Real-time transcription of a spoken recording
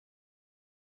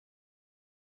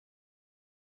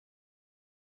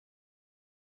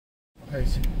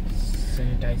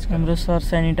Sanitise हाम्रो sir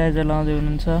sanitiser लाउँदै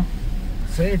हुनुहुन्छ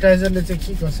सेनिटाइजरले चाहिँ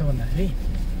के गर्छ भन्दाखेरि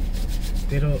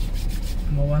तेरो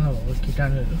मोबाइलमा भएको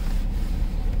कीटाणुहरू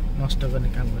नष्ट गर्ने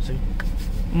काम गर्छ कि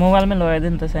मोबाइलमै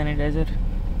लगाइदियो नि त सेनिटाइजर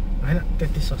हैन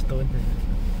त्यति सस्तो पनि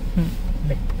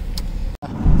छैन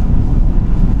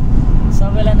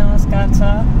सबैलाई नमस्कार छ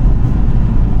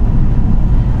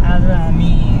आज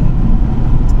हामी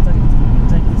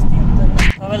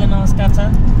सबैलाई नमस्कार छ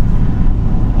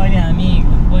अहिले हामी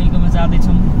बहिनीकोमा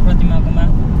जाँदैछौँ प्रतिमाकोमा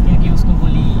किनकि उसको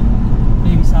भोलि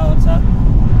बेबी सावर छ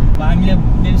हामीले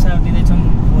बेबी सावर दिँदैछौँ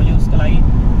भोलि उसको लागि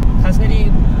खास गरी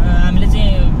हामीले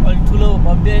चाहिँ अलिक ठुलो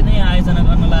भव्य नै आयोजना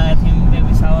गर्न लागेका थियौँ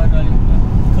बेबी सावर अलिक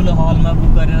ठुलो हलमा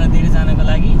बुक गरेर धेरैजनाको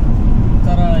लागि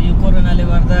तर यो कोरोनाले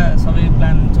गर्दा सबै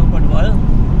प्लान चौपट भयो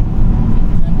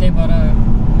अनि त्यही भएर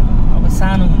अब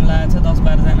सानो हुन लागेको छ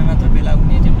 10-12 जना मात्र भेला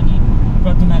हुने त्यो पनि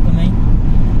प्रतिमाकोमै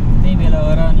त्यही भेला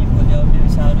भएर अनि भोलि अब बेबी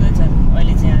सावर रहेछ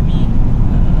अहिले चाहिँ हामी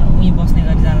उहीँ बस्ने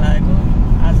गरी जान लागेको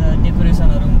आज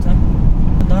डेकोरेसनहरू हुन्छ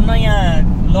धन्न यहाँ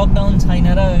लकडाउन छैन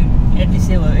र एटलिस्ट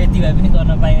यति भए पनि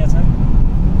गर्न पाइएको छ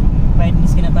बाहिर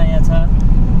निस्किन पाइएको छ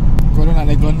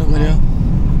कोरोनाले गर्नु पर्यो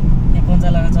यहाँ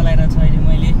पन्चालरा चलाइरहेको छु अहिले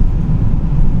मैले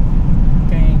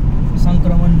कहीँ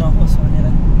सङ्क्रमण नहोस् भनेर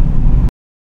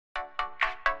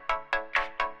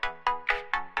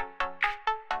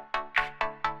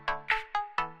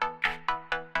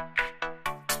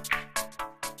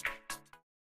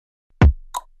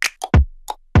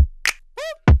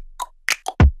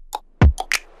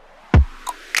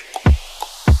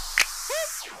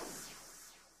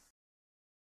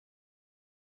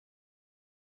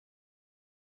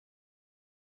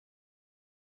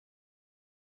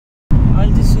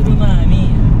अहिले चाहिँ सुरुमा हामी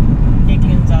केक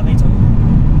लिन जाँदैछौँ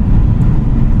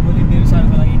भोलि बेबी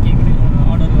सावरको लागि केक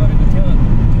अर्डर गरेको थियो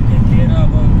त्यो केक लिएर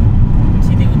अब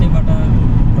सिधै उतैबाट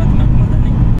प्रतिमाकोमा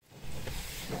जाने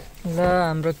ल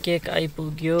हाम्रो केक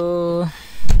आइपुग्यो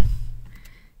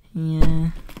यहाँ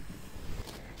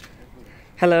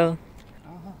hello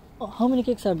how many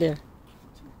cakes are there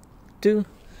 2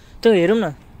 त्यो हेरौँ न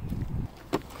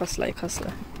कसलाई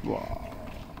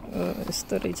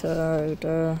यस्तो रहेछ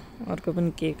एउटा अर्को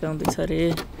पनि केक आउँदैछ अरे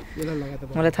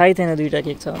मलाई थाहै थिएन 2टा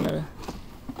केक छ भनेर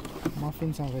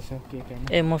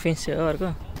ए मफिन्स छ हो अर्को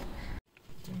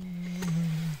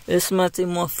यसमा चाहिँ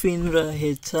मफिन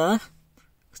रहेछ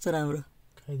कस्तो राम्रो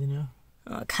खाइदिने हो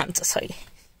खान्छ अहिले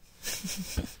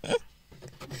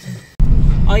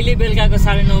अहिले बेलुकाको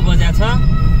 9:30 बजा छ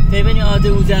त्यही पनि अझै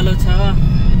उज्यालो छ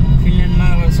फिनल्यान्डमा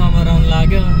समर आउनु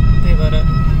लाग्यो त्यही भएर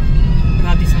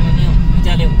रातिसम्म नि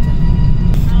उज्यालो हुन्छ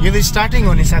यो त स्टार्टिङ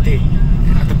हो नि साथी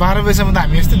 12 बजेसम्म त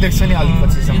हामी यस्तो देख्छौँ नि अलिक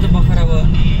पछिसम्म यो त भर्खर अब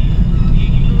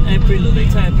अप्रिल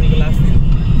हुँदैछ अप्रिलको लास्ट दिन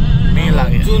मे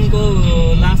लाग्यो जुनको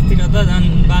लास्टतिर त झन्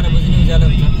 12 बजी नै उज्यालो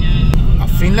हुन्छ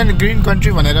फिनल्यान्ड ग्रिन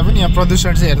कन्ट्री भनेर पनि यहाँ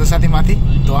प्रदूषण चाहिँ हेर्दा साथी माथि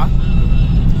धुवा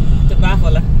त्यो बाफ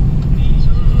होला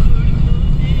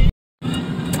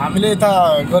हामीले त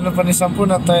गर्नुपर्ने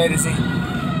सम्पूर्ण तयारी चाहिँ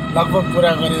लगभग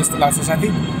पुरा गरे जस्तो लाग्छ साथी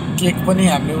केक पनि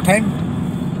हामीले उठायौँ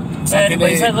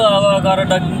पैसाको अब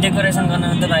गरेर डेकोरेसन गर्न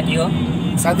त बाँकी हो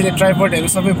साथीले ट्राइपडहरू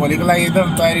सबै भोलिको लागि एकदम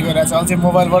तयारी गरेर छ अझै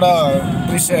मोबाइलबाट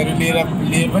दृश्यहरू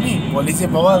लिए पनि भोलि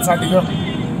चाहिँ बवाल साथीको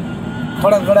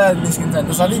कडा निस्किन्छ नि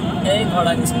त साथी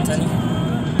कडा निस्किन्छ नि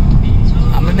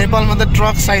हाम्रो नेपालमा त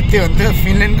ट्रक साहित्य हुन्थ्यो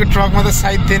फिनल्यान्डको ट्रकमा त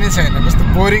साहित्य नै छैन कस्तो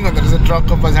बोरिङ हुँदो रहेछ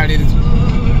ट्रकको पछाडि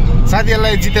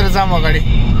साथीहरूलाई जितेर जाऊँ अगाडि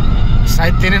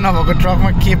साहित्य नै नभएको ट्रकमा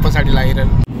के पछाडि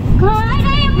लागिरहेको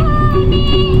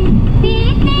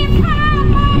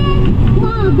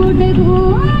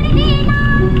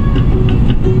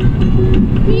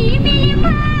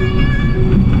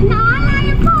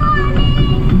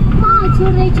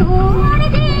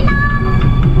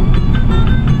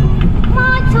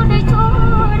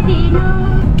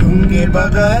ढुङ्गे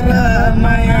बगरा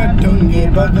माया ढुङ्गे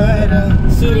बगरा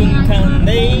सुरुङ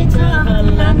खाँदैछ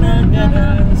हल्ला नगर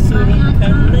सुरुङ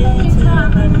खाँदैछ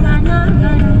हल्ला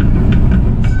नगर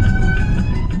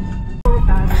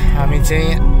हामी चाहिँ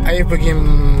आइपुग्यौँ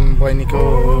बहिनी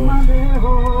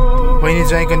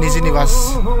ज्वाइँको निजी निवास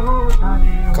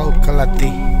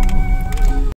कलकत्ती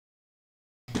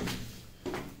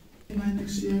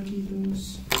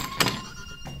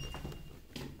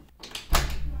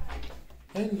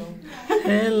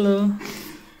हेलो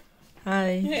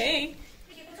हाई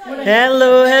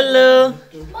हेलो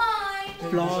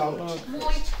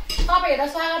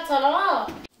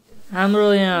हाम्रो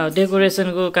यहाँ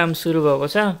डेकोरेसनको काम सुरु भएको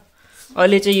छ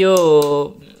अहिले चाहिँ यो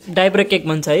डाइपर केक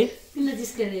भन्छ है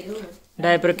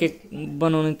डाइपर केक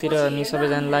बनाउनुतिर हामी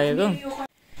सबैजना लागेको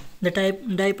the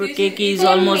diaper cake is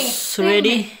almost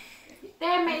ready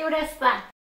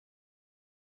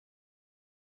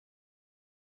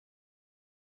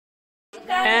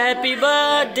Happy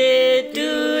birthday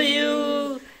to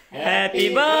you.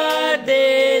 Happy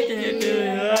birthday to you.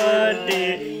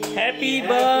 Happy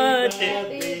birthday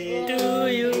to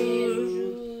you.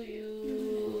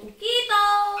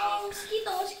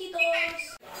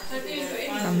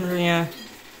 हाम्रो यहाँ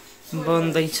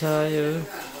बन्दैछ यो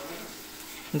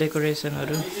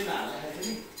डेकोरेसनहरू।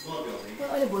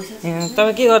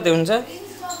 तपाईँ के गर्दै हुन्छ?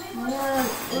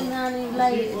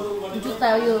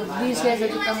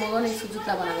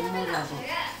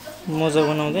 मोजा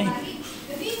बनाउँदै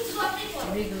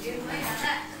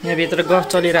यहाँभित्र गफ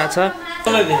चलिरहेछ।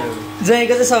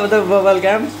 जयको चाहिँ सबभन्दा बबल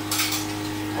काम।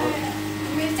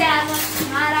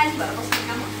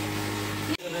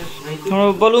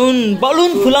 बलुन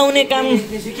बलुन फुलाउने काम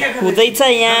हुँदैछ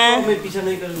यहाँ।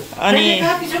 अनि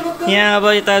यहाँ अब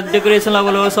यता डेकोरेसन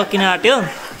लगभग सकिन आँट्यो।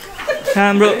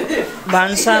 हाम्रो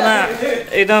भान्सामा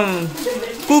एकदम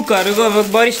कुकहरूको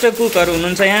वरिष्ठ कुकहरू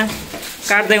हुनुहुन्छ यहाँ,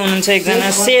 काट्दै हुनुहुन्छ एकजना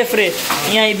सेफले।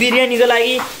 यहाँ बिरयानीको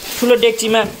लागि ठुलो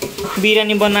डेक्चीमा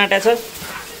बिरयानी बन्न आँटेको छ,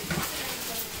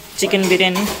 चिकन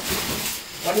बिरयानी।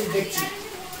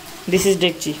 दिस इज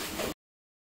डेक्ची,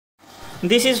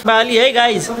 दिस इज बाली है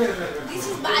गाइज,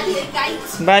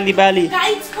 बाली बाली।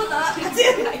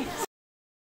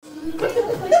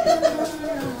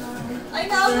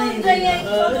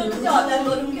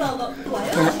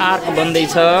 आर्क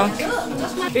बन्दैछ।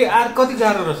 ए आर्क कति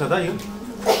गाह्रो रहेछ त यो?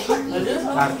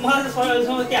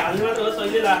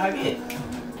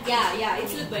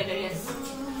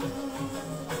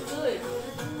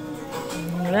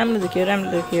 राम्रो देखियो,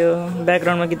 राम्रो देखियो।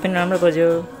 ब्याकग्राउन्डमा गीत पनि राम्रो बज्यो।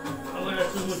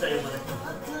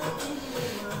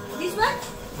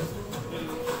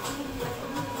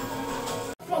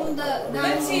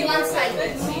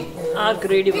 आर्क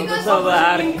रेडी भएको छ, अब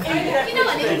आर्क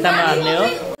भित्तामा हाल्ने हो।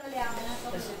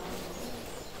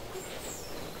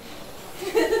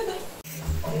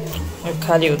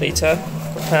 खाली हुँदैछ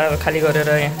कोठा, खाली गरेर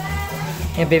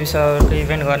यहाँ बेबी सावरको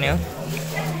इभेन्ट गर्ने हो।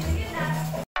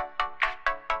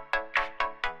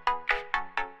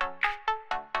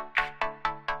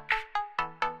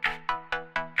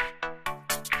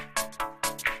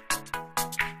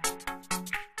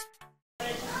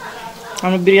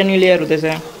 हाम्रो बिरयानी लेयर हुँदैछ।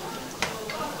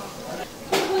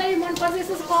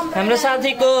 हाम्रो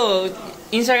साथीको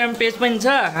इन्स्टाग्राम पेज पनि छ,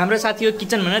 हाम्रो साथीको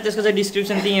किचन भनेर, त्यसको चाहिँ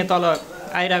डिस्क्रिप्सन चाहिँ यहाँ तल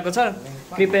आइरहेको छ,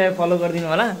 कृपया फलो गरिदिनु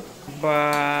होला।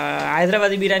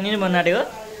 हैदराबादी बिरयानी नै बन्न आँटेको।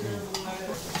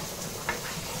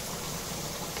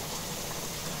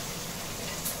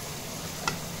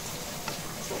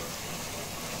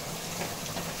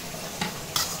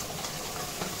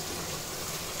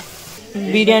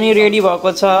 बिरयानी रेडी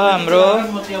भएको छ हाम्रो,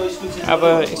 अब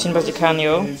एकछिनपछि खाने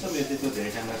हो।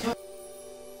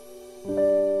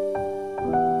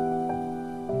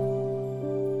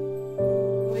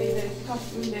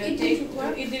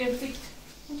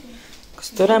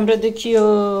 कस्तो राम्रो देखियो।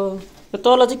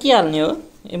 तल चाहिँ के हाल्ने हो?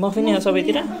 ए मफिन हो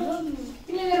सबैतिर।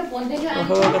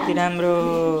 ओहो कति राम्रो।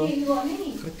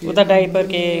 उता डाइपर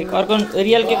केक, अर्को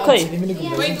रियल केक खै?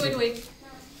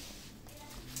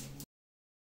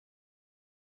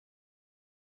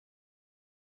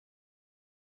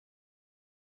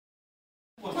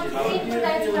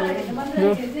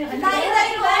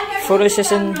 फोटो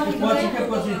सेसन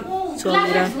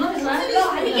चलिरहेको।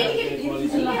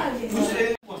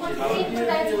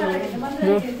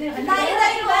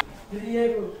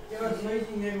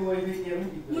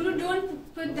 Don't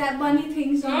put that bunny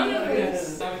things on your face.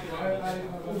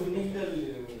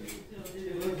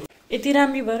 यति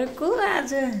राम्री भएर को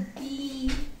आज?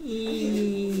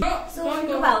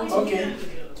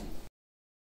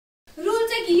 रुल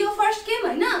चाहिँ कि यो फर्स्ट गेम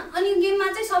हैन, अनि यो गेममा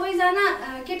चाहिँ सबैजना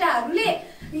केटाहरूले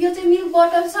यो चाहिँ मिल्क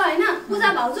बटर छ हैन, पूजा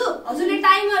भाउजू हजुरले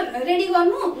टाइमर रेडी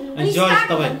गर्नु अनि स्टार्ट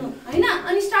गर्नु हैन।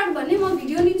 अनि स्टार्ट भन्ने म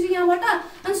भिडियो लिन्छु यहाँबाट,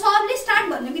 अनि सबले स्टार्ट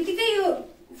भन्ने बित्तिकै यो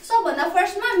सबभन्दा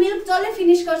फर्स्टमा मिल्क जसले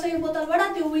फिनिश गर्छ यो बोतलबाट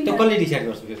त्यो विनर। त्यो कसले डिसाइड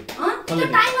गर्छ फेरि? त्यो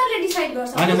टाइमरले डिसाइड गर्छ।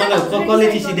 हैन मलाई कसले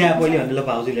चाहिँ सिधै पहिले भन्नु ल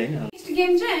भाउजूले हैन। नेक्स्ट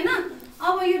गेम चाहिँ हैन,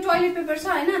 अब यो टोयलेट पेपर छ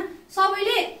हैन,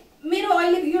 सबैले मेरो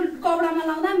अहिले यो कपडामा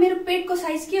लाउँदा मेरो पेटको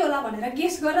साइज के होला भनेर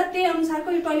गेस गरेर त्यही अनुसारको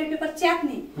यो टोयलेट पेपर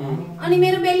च्याप्ने अनि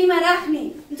मेरो बेलीमा राख्ने,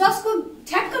 जसको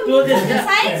ठ्याक्क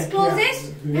size closest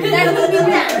that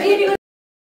will be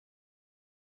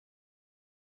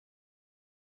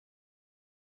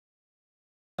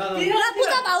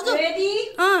पूजा भाउजू रेडी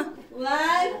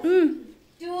 1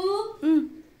 2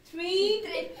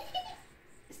 3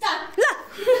 स्टार्ट। ल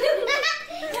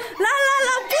ल ल ल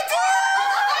पुचु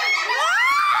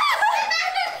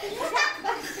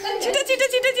छिटो छिटो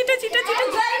छिटो छिटो छिटो छिटो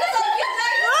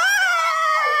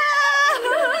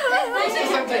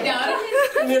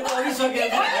मेरो पनि सक्यो।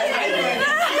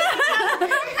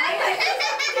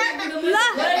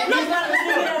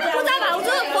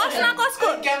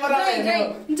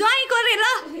 ज्वाइँको रे ल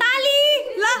ताली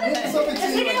ल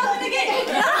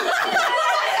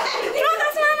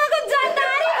प्रकाश मामाको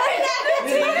जनतारी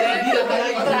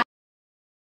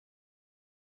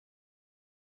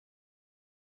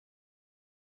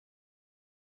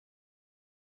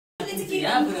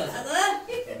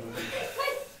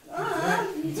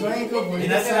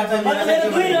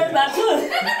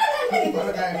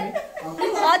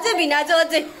अझ भिनाजु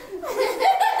अझै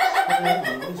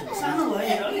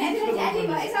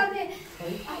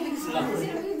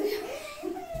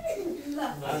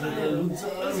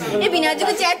ए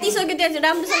भिनाजुको च्यातिसक्यो त्यहाँ चाहिँ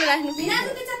राम्रोसँग राख्नु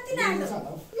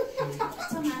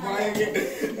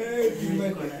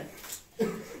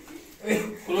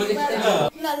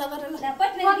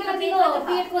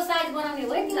पेटको साइज बनाउने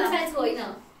हो त्यो साइजको होइन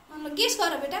गेस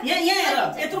गर बेटा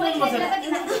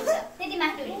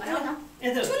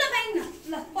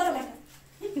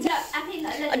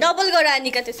डबल गर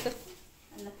आनिका त्यसको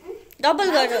डबल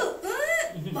गर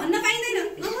भन्न पाइँदैन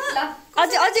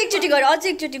अझै एकचोटि गर अझै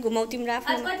एकचोटि घुमाउ तिम्रो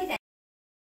आफ्नो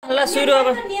ल सुरु अब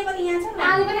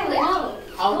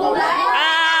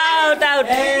आउट आउट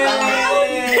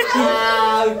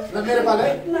मेरो पालो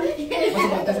है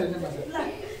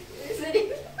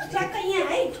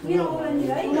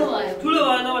ठुलो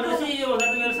भयो नभनेपछि यो भन्दा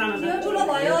त मेरो सानो छ ठुलो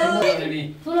भयो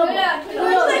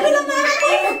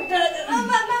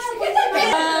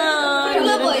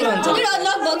ठुलो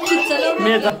लगभग खिच्छ ल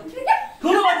मेरो त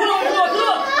ठुलो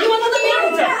यो भन्दा त मेरो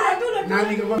हुन्छ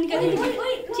नानीको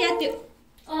च्यात्यो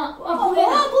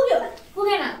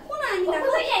पुगेन कुन आनिका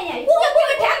पुग्यो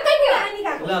ठ्याक्कै थियो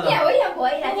यहाँ हो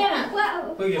यहाँ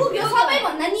पुग्यो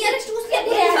सबैभन्दा नियरेस्ट उसले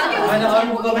दिएको होइन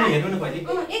अरूको पनि हेर्नु न पहिले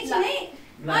एकछिन है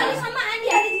अहिलेसम्म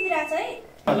आन्टीहरूले जितिरहेको छ है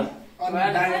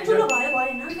ठुलो भयो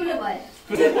भएन ठुलो भयो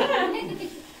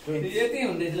यति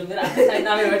हुँदैछ मेरो आफ्नो साइड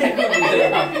नभए ठ्याक्कै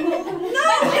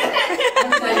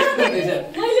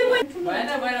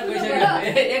भएन गइसक्यो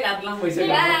एक हात लाम भइसक्यो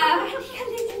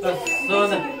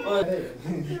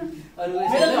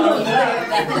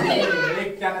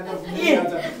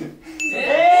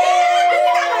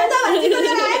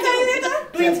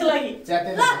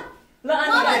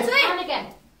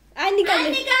आनिका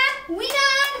विनर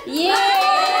ये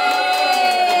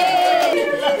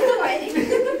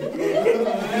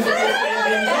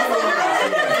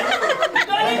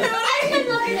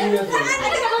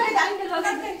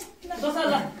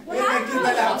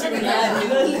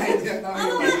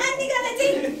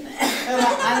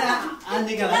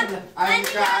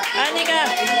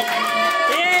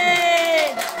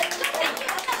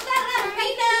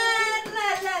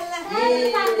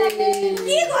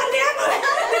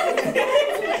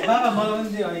बाबा मलाई पनि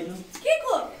दियो होइन के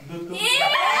को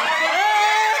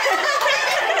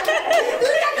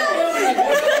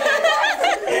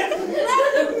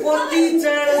कति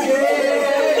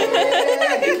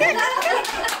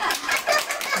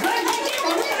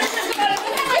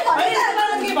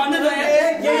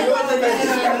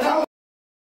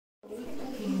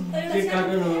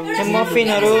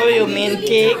मफिनहरू यो मेन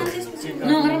केक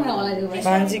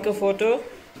भान्जीको फोटो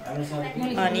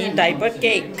अनि डाइपर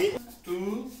केक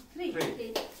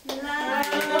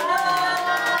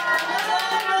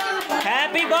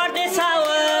ह्यापी बर्थडे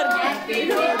सावर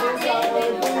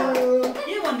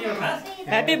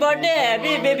ह्यापी बर्थडे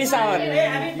ह्यापी बेबी सावर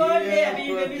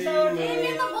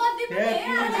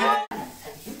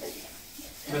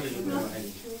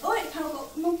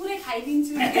म पुरै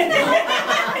खाइदिन्छु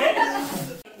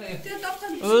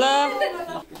ल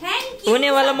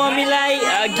हुनेवाला मम्मीलाई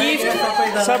गिफ्ट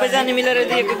सबैजना मिलेर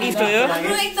दिएको गिफ्ट हो यो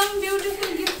एकदम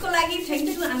ब्युटिफुल गिफ्टको लागि थ्याङ्क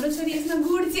यू हाम्रो छोरी यसमा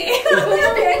गुड चाहिँ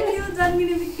थ्याङ्क यू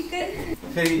जन्मिने बित्तिकै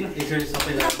फेरि यसरी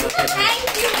सबैजना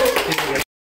थ्याङ्क यू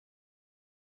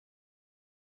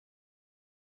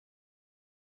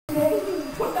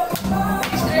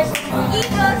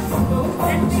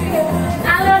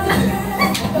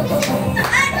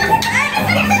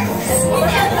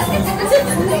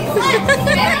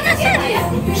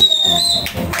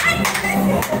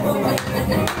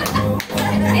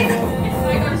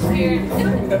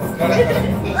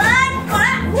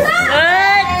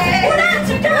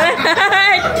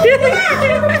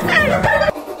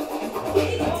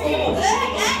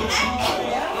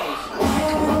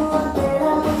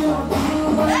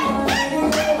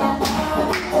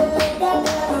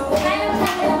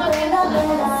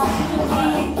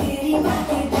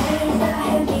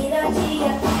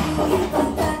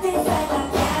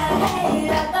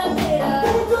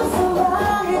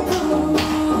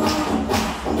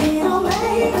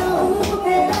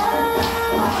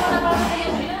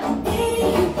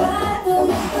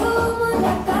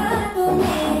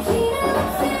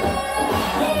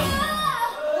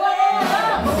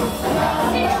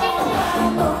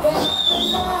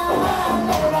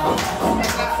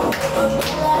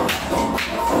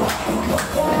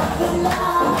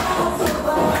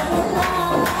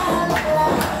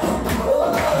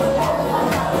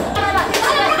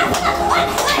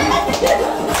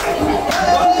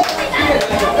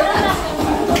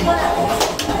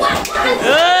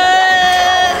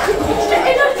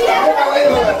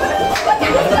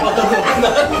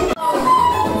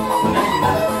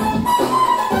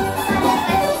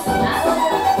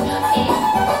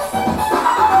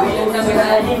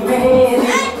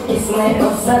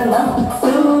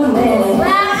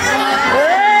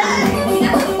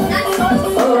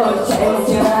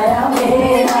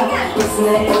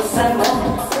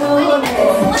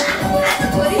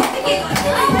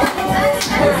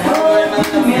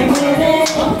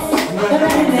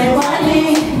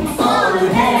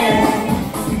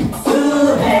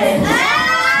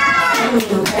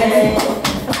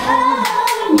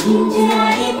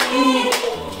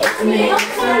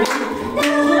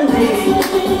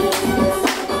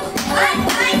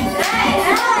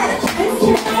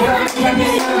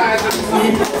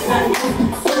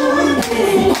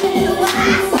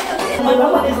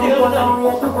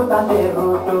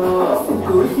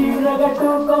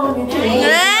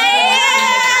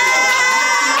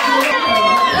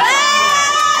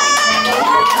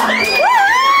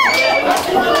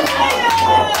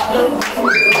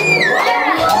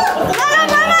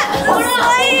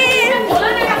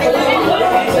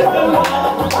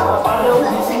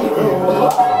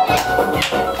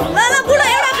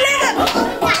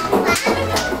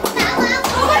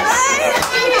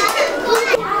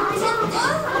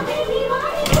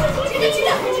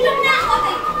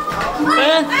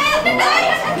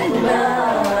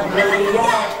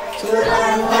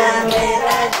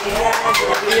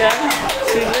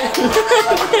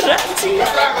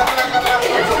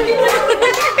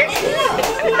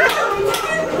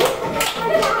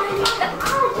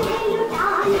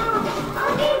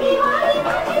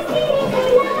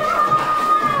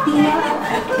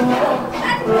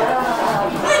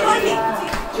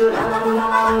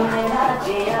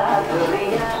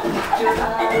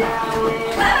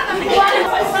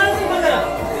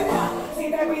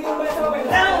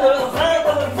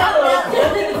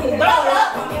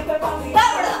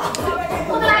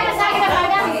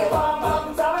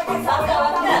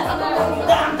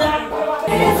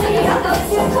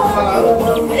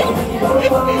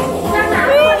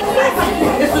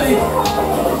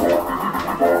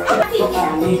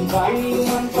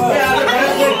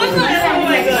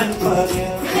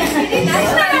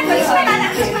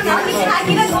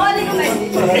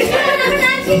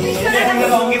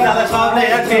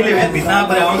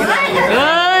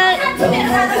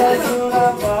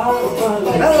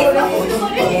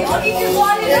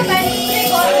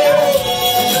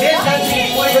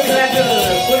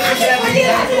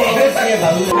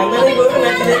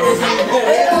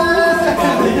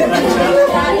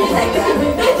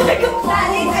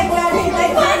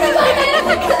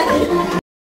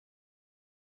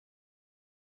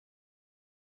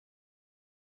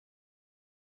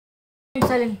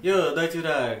यो दही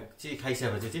चिउरा चाहिँ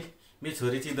खाइसकेपछि चाहिँ मेरो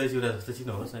छोरी चाहिँ दही चिउरा जस्तो चाहिँ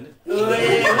नहोस् होइन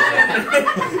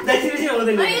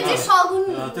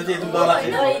त्यो चाहिँ एकदम डरलाग्छ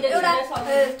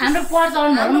हाम्रो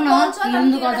प्रचलन भनौँ न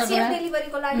हिन्दू कल्चरमा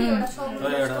डेलिभरीको लागि एउटा सगुन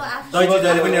दही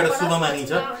चिउराले पनि एउटा शुभ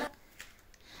मानिन्छ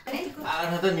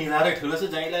त निधारै ठुलो छ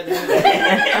जाइलाई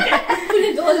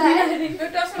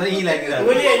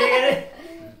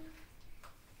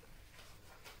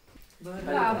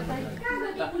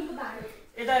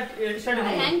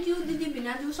थ्याङ्क यू दिदी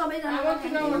भिनाजु सबैजनाको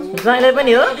जहिले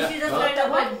पनि हो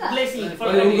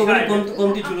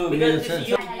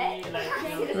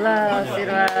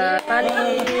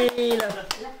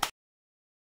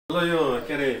ल यो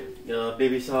के अरे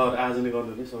बेबी सावर आज नै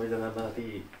गर्नु नि सबैजना माथि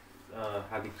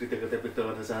हार्दिक कृतज्ञता व्यक्त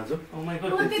गर्न चाहन्छु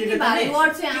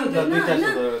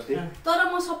तर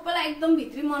म सबैलाई एकदम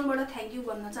भित्री मनबाट थ्याङ्क यू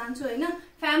भन्न चाहन्छु होइन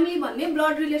फ्यामिली भन्ने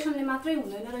ब्लड रिलेसनले मात्रै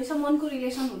हुँदैन रहेछ मनको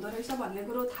रिलेसन हुँदो रहेछ भन्ने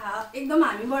कुरो थाहा एकदम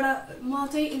हामीबाट म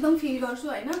चाहिँ एकदम फिल गर्छु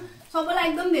होइन सबैलाई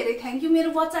एकदम धेरै थ्याङ्क यू मेरो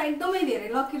बच्चा एकदमै धेरै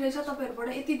लकी रहेछ तपाईँहरूबाट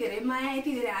यति धेरै माया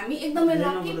यति धेरै हामी एकदमै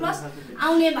लकी प्लस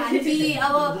आउने भान्जी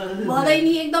अब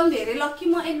भदैनी एकदम धेरै लकी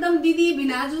म एकदम दिदी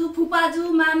भिनाजु फुपाजु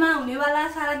मामा हुनेवाला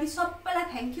सारादी सबैलाई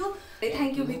थ्याङ्क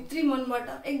यू भित्री मनबाट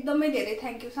एकदमै धेरै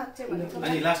थ्याङ्क यू साँच्चै भनेको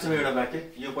अनि लास्टमा एउटा वाक्य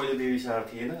यो पहिले बेबी सावर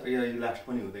थिएन यो लास्ट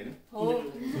पनि हुँदैन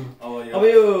अब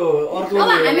यो अर्को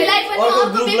हामीलाई पनि अर्को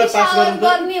ग्रुपलाई पास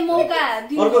गर्ने मौका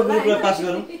दिनु अर्को ग्रुपलाई पास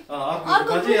गरौँ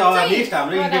अर्को चाहिँ अब नेक्स्ट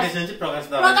हाम्रो इन्भिटेसन चाहिँ प्रकाश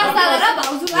दादा र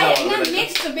भाउजुलाई हैन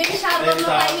नेक्स्ट बेबी सावर गर्न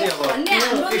पाइयो भन्ने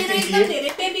हाम्रो मेरो एकदम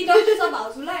धेरै बेबी डक्टर छ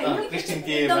भाउजुलाई हैन क्रिस्टिन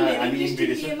के हामी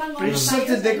इन्भिटेसन प्रेसर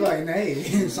चाहिँ दिएको हैन है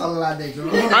सल्लाह दिएको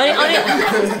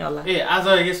ए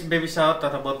आज यस बेबी सावर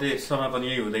तथा बर्थडे समापन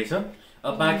यही हुँदैछ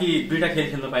अब बाँकी दुईटा खेल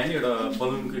खेल्न पाइने एउटा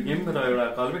बलुनको गेम र एउटा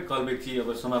कलबेक चाहिँ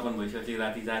अब समापन भइसकेपछि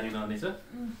राति जारी रहनेछ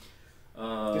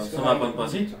समापन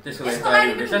पछि त्यसको लागि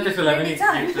तयारी हुँदैछ त्यसको लागि पनि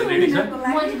रेडी छ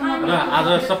र आज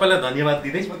सबैलाई धन्यवाद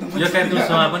दिँदै यो कार्यक्रम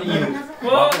समापन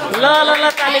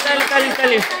ल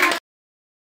ताली